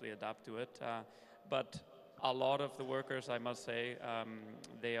to actually adapt to it. But a lot of the workers, I must say,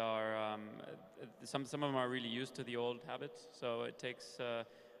 they are some of them are really used to the old habits. So it takes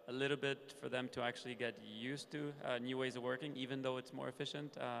a little bit for them to actually get used to new ways of working, even though it's more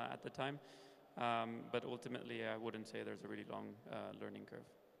efficient at the time. But ultimately, I wouldn't say there's a really long learning curve.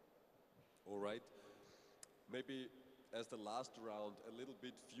 All right. Maybe as the last round, a little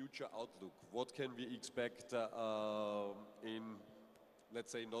bit future outlook. What can we expect in,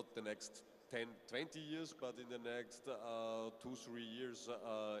 let's say, not the next 10, 20 years, but in the next 2-3 years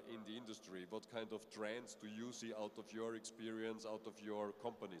in the industry? What kind of trends do you see out of your experience, out of your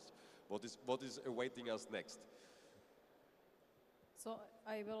companies? What is awaiting us next? So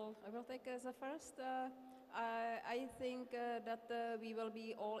I will take as a first. I think that we will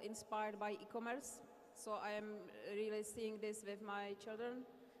be all inspired by e-commerce, So I am really seeing this with my children,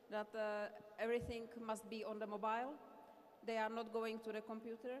 that everything must be on the mobile. They are not going to the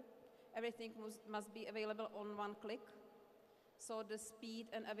computer. Everything must be available on one click. So the speed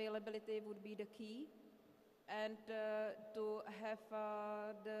and availability would be the key. And to have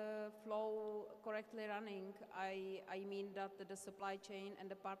the flow correctly running, I mean that the supply chain and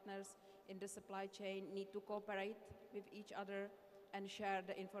the partners in the supply chain need to cooperate with each other and share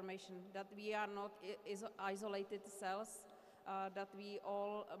the information, that we are not isolated cells, that we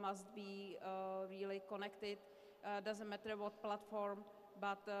all must be really connected. Doesn't matter what platform,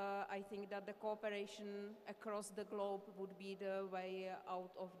 but I think that the cooperation across the globe would be the way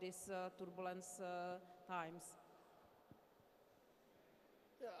out of this turbulence times.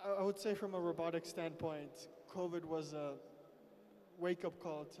 Yeah, I would say from a robotics standpoint, COVID was a wake-up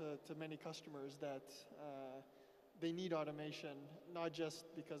call to many customers that they need automation, not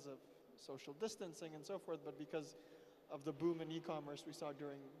just because of social distancing and so forth, but because of the boom in e-commerce we saw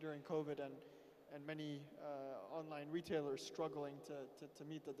during COVID and many online retailers struggling to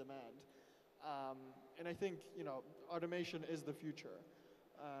meet the demand. And I think, you know, automation is the future.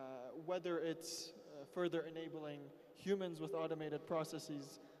 Whether it's further enabling humans with automated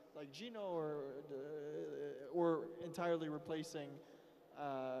processes like Gino, or entirely replacing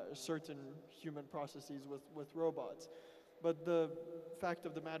certain human processes with robots. But the fact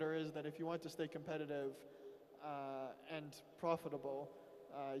of the matter is that if you want to stay competitive and profitable,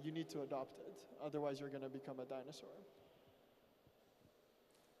 you need to adopt it. Otherwise, you're going to become a dinosaur.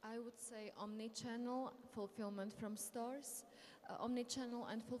 I would say omni-channel fulfillment from stores. Omni-channel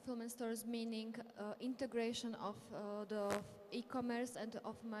and fulfillment stores, meaning integration of the e-commerce and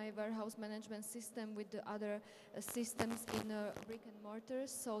of my warehouse management system with the other systems in brick and mortar,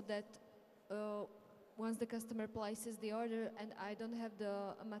 so that once the customer places the order and I don't have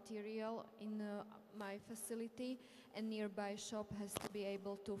the material in my facility, a nearby shop has to be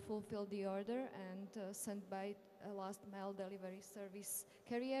able to fulfill the order and send by a last mile delivery service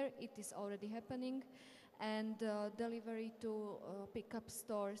carrier. It is already happening. And delivery to pickup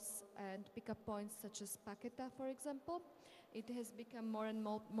stores and pickup points such as Paqueta, for example. It has become more and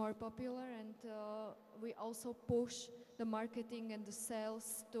more popular, and we also push the marketing and the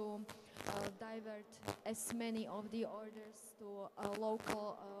sales to divert as many of the orders to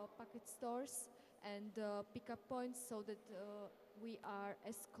local packet stores and pickup points, so that we are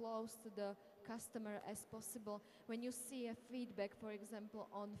as close to the customer as possible. When you see a feedback, for example,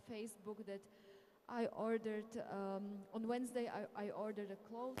 on Facebook, that I ordered, on Wednesday I ordered a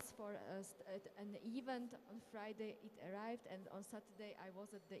clothes for an event, on Friday it arrived, and on Saturday I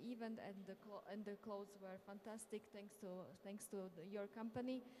was at the event, and the clothes were fantastic thanks to your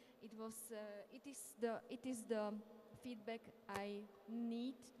company. It is the feedback I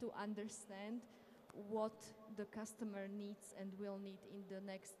need to understand what the customer needs and will need in the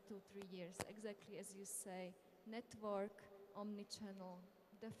next 2-3 years. Exactly as you say, network, omni-channel,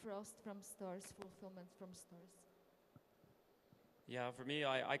 defrost from stores, fulfillment from stores. Yeah, for me,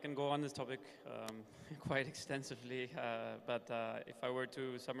 I can go on this topic quite extensively, but if I were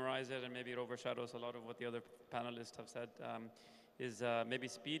to summarize it, and maybe it overshadows a lot of what the other panelists have said, is maybe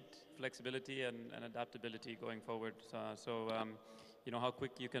speed, flexibility, and adaptability going forward. So you know, how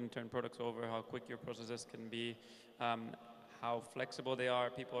quick you can turn products over, how quick your processes can be, how flexible they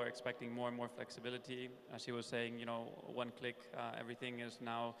are. People are expecting more and more flexibility. As she was saying, you know, one click, everything is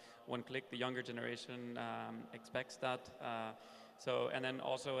now one click. The younger generation expects that. So, and then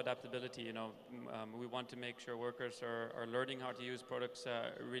also adaptability, you know, we want to make sure workers are learning how to use products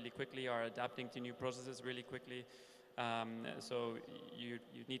really quickly, are adapting to new processes really quickly. So you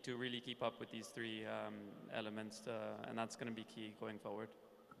need to really keep up with these three elements, and that's going to be key going forward.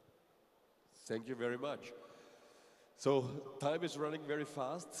 Thank you very much. So time is running very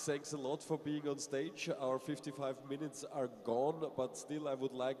fast. Thanks a lot for being on stage. Our 55 minutes are gone, but still I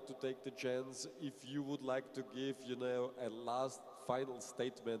would like to take the chance, if you would like to give, you know, a last final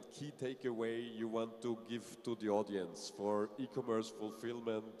statement, key takeaway you want to give to the audience for e-commerce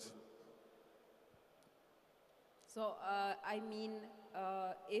fulfillment. So I mean,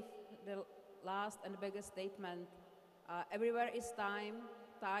 if the last and biggest statement, everywhere is time.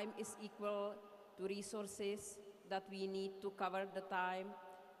 Time is equal to resources that we need to cover the time,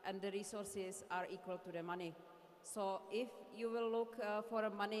 and the resources are equal to the money. So if you will look for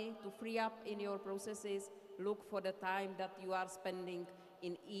money to free up in your processes, look for the time that you are spending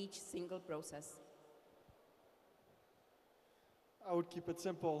in each single process. I would keep it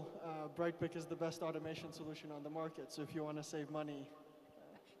simple. Brightpick is the best automation solution on the market. So if you want to save money,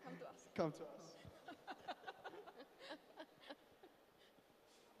 Come to us. come to us.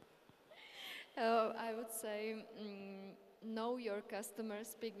 I would say know your customer,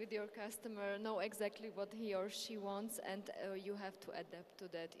 speak with your customer, know exactly what he or she wants, and you have to adapt to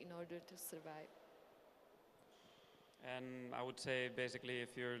that in order to survive. And I would say basically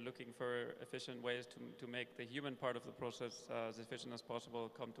if you're looking for efficient ways to make the human part of the process as efficient as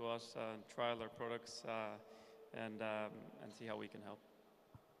possible, come to us, trial our products, and see how we can help.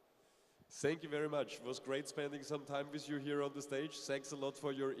 Thank you very much. It was great spending some time with you here on the stage. Thanks a lot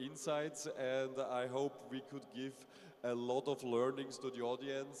for your insights, and I hope we could give a lot of learnings to the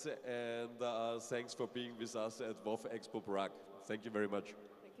audience, and thanks for being with us at WOF Expo Prague. Thank you very much.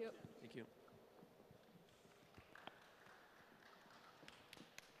 Thank you. Thank you.